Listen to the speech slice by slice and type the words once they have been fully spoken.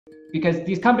Because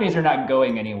these companies are not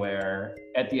going anywhere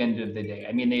at the end of the day.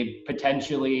 I mean, they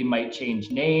potentially might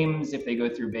change names if they go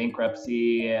through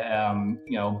bankruptcy,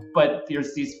 but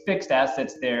there's these fixed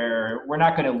assets there. We're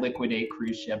not going to liquidate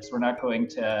cruise ships. We're not going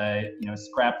to,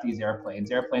 scrap these airplanes.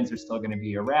 Airplanes are still going to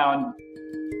be around.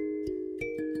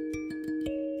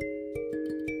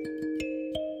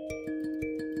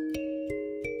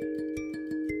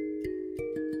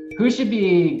 Who should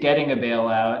be getting a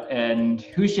bailout and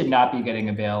who should not be getting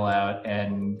a bailout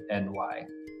and why?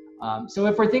 So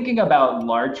if we're thinking about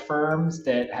large firms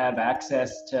that have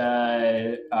access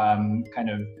to kind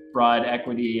of broad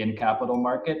equity and capital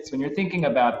markets, when you're thinking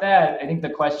about that, I think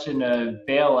the question of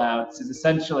bailouts is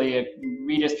essentially a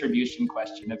redistribution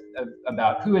question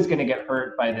about who is going to get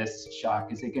hurt by this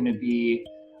shock. Is it going to be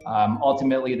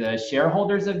ultimately the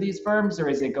shareholders of these firms, or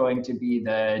is it going to be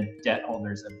the debt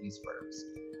holders of these firms?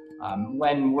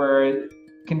 When we're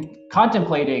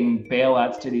contemplating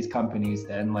bailouts to these companies,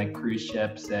 then like cruise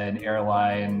ships and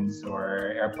airlines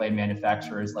or airplane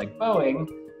manufacturers like Boeing,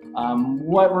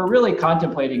 what we're really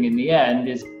contemplating in the end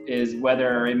is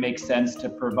whether it makes sense to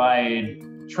provide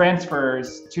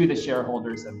transfers to the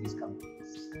shareholders of these companies.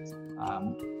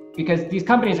 Because these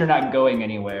companies are not going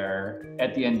anywhere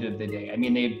at the end of the day. I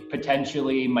mean, they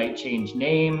potentially might change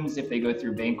names if they go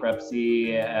through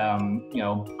bankruptcy,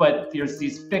 but there's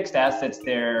these fixed assets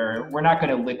there. We're not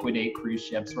going to liquidate cruise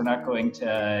ships. We're not going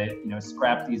to,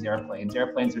 scrap these airplanes.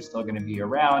 Airplanes are still going to be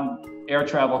around. Air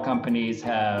travel companies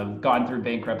have gone through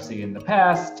bankruptcy in the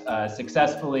past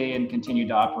successfully and continue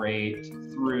to operate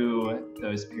through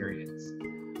those periods.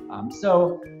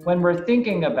 So when we're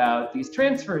thinking about these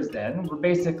transfers, then we're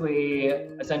basically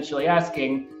essentially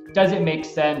asking, does it make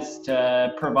sense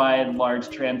to provide large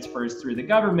transfers through the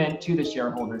government to the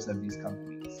shareholders of these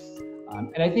companies?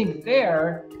 And I think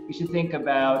there we should think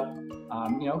about,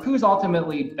 who's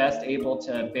ultimately best able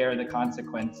to bear the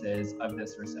consequences of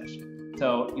this recession.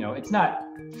 So, it's not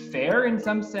fair in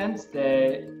some sense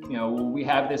that, we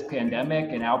have this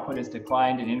pandemic and output has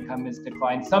declined and income has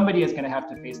declined. Somebody is going to have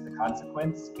to face the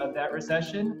consequence of that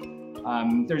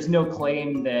recession. There's no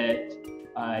claim that,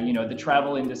 the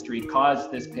travel industry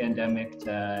caused this pandemic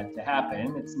to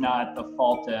happen. It's not the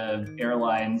fault of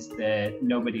airlines that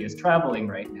nobody is traveling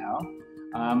right now.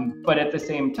 But at the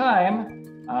same time,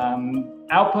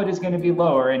 output is going to be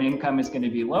lower and income is going to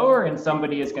be lower, and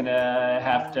somebody is going to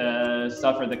have to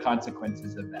suffer the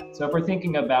consequences of that. So if we're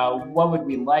thinking about what would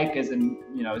we like as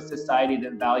a society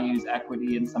that values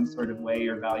equity in some sort of way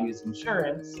or values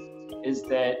insurance, is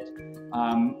that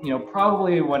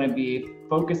probably want to be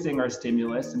focusing our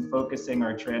stimulus and focusing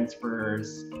our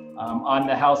transfers on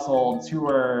the households who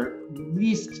are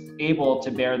least able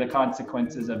to bear the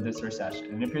consequences of this recession.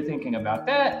 And if you're thinking about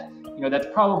that, that's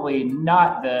probably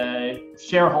not the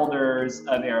shareholders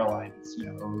of airlines.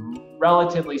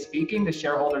 Relatively speaking, the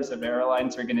shareholders of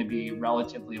airlines are going to be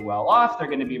relatively well off. They're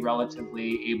going to be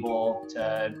relatively able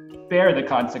to bear the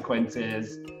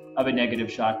consequences of a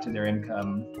negative shock to their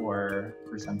income for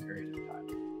some period of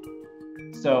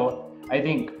time. So I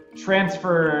think direct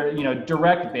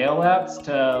bailouts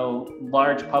to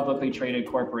large publicly traded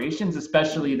corporations,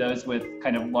 especially those with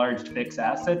kind of large fixed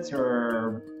assets who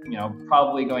are,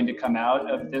 probably going to come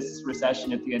out of this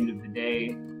recession at the end of the day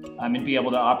and be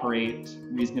able to operate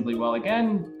reasonably well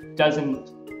again, doesn't,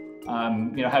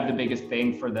 have the biggest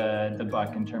bang for the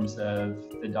buck in terms of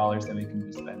the dollars that we can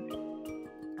be spending.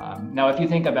 Now, if you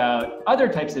think about other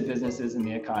types of businesses in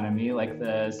the economy, like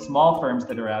the small firms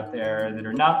that are out there that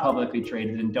are not publicly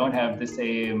traded and don't have the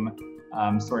same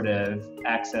sort of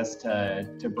access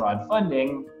to broad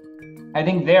funding, I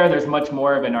think there's much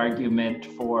more of an argument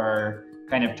for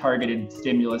kind of targeted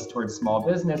stimulus towards small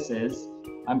businesses,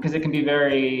 because it can be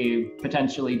very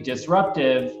potentially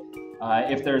disruptive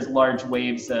if there's large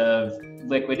waves of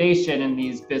liquidation and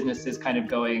these businesses kind of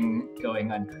going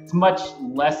under. It's much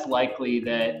less likely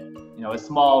that a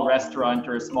small restaurant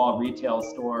or a small retail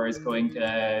store is going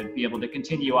to be able to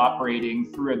continue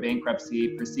operating through a bankruptcy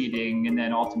proceeding and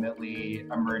then ultimately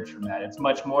emerge from that. It's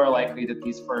much more likely that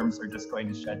these firms are just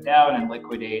going to shut down and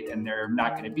liquidate, and they're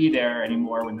not going to be there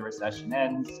anymore when the recession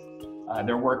ends.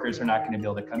 Their workers are not going to be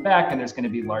able to come back, and there's going to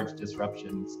be large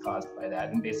disruptions caused by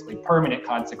that, and basically permanent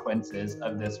consequences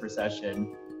of this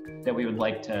recession that we would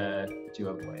like to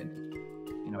avoid.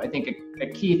 I think a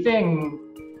key thing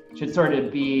should sort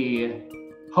of be,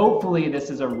 hopefully this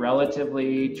is a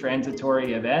relatively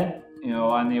transitory event,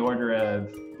 on the order of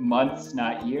months,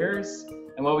 not years.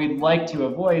 And what we'd like to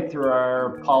avoid through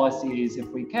our policies, if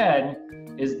we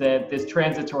can, is that this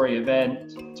transitory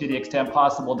event, to the extent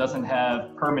possible, doesn't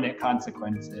have permanent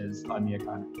consequences on the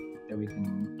economy, that we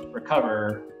can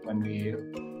recover when we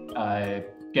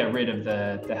get rid of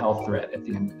the health threat at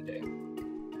the end of the day.